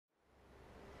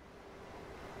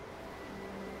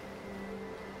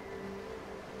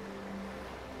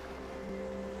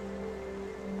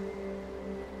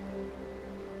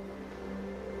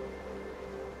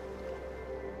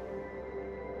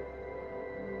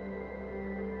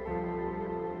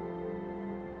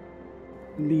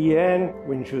Leigh-Ann,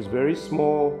 when she was very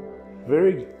small,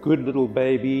 very good little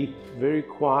baby, very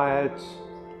quiet,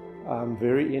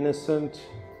 very innocent,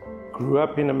 grew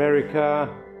up in America.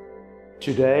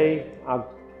 Today,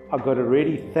 I've got to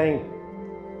really thank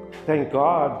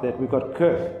God that we got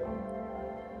Kirk.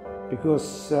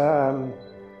 Because,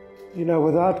 you know,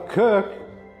 without Kirk,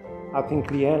 I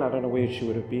think Leigh-Ann, I don't know where she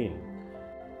would have been.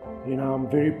 You know, I'm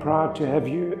very proud to have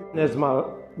you as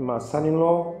my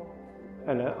son-in-law,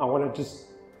 and I want to just,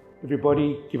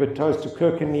 everybody give a toast to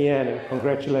Kirk and Leigh-Ann, and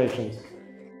congratulations.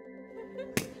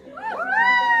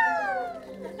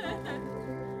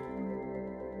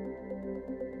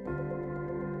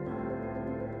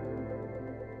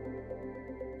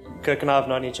 Kirk and I have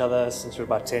known each other since we were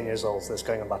about 10 years old, so that's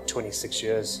going on about 26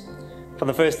 years. From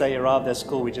the first day he arrived at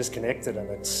school, we just connected, and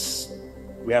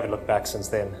we haven't looked back since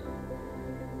then.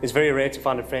 It's very rare to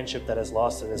find a friendship that has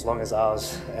lasted as long as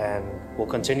ours and will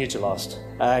continue to last.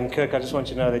 And Kirk, I just want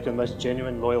you to know that you're the most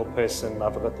genuine, loyal person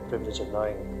I've got the privilege of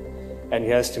knowing. And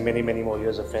here's to many, many more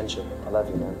years of friendship. I love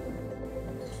you, man.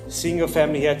 Seeing your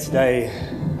family here today,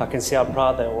 I can see how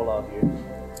proud they all are of you.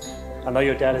 I know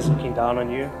your dad is looking down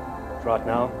on you right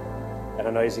now, and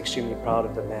I know he's extremely proud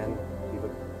of the man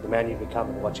you've become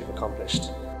and what you've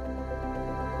accomplished.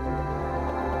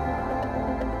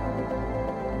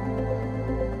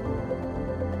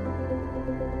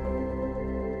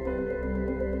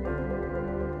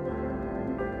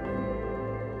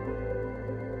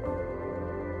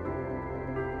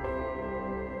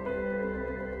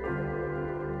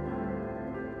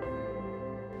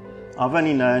 I've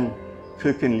only known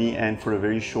Kirk and Leigh-Ann for a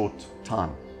very short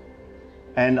time.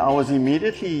 And I was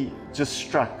immediately just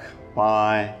struck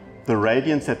by the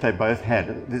radiance that they both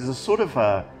had. There's a sort of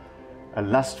a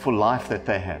lust for life that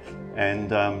they have.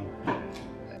 And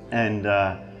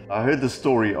I heard the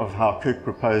story of how Kirk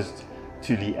proposed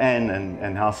to Leigh-Ann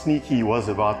and how sneaky he was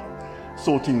about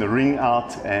sorting the ring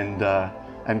out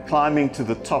and climbing to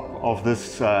the top of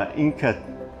this Inca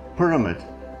pyramid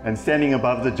and standing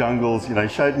above the jungles. You know,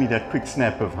 showed me that quick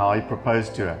snap of how he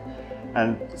proposed to her.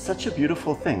 And such a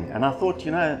beautiful thing. And I thought,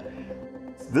 you know,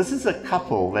 this is a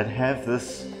couple that have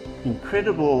this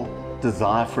incredible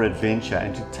desire for adventure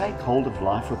and to take hold of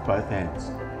life with both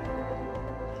hands.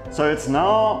 So it's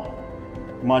now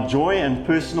my joy and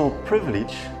personal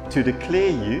privilege to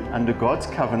declare you, under God's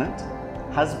covenant,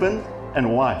 husband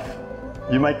and wife.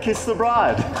 You may kiss the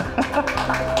bride.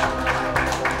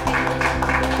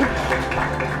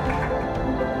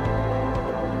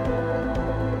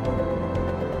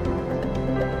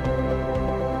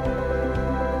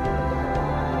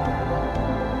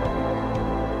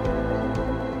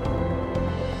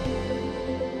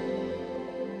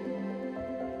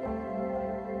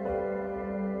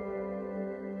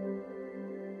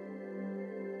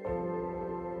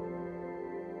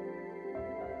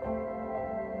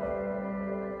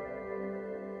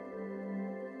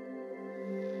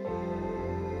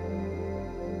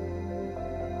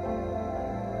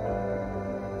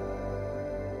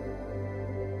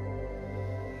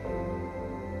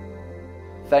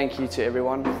 Thank you to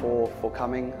everyone for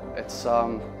coming. It's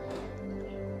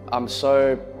I'm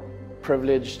so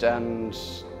privileged and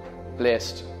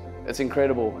blessed. It's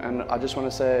incredible, and I just want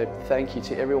to say thank you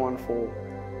to everyone for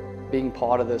being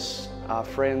part of this, our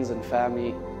friends and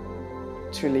family.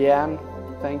 To Leigh-Ann,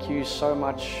 thank you so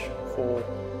much for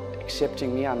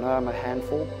accepting me. I know I'm a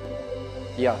handful.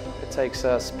 Yeah, it takes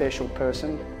a special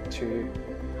person to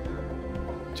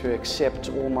accept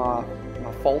all my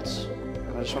faults.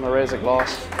 I just want to raise a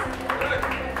glass.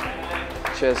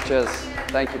 Cheers, cheers.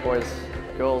 Thank you, boys.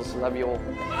 Girls, love you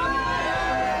all.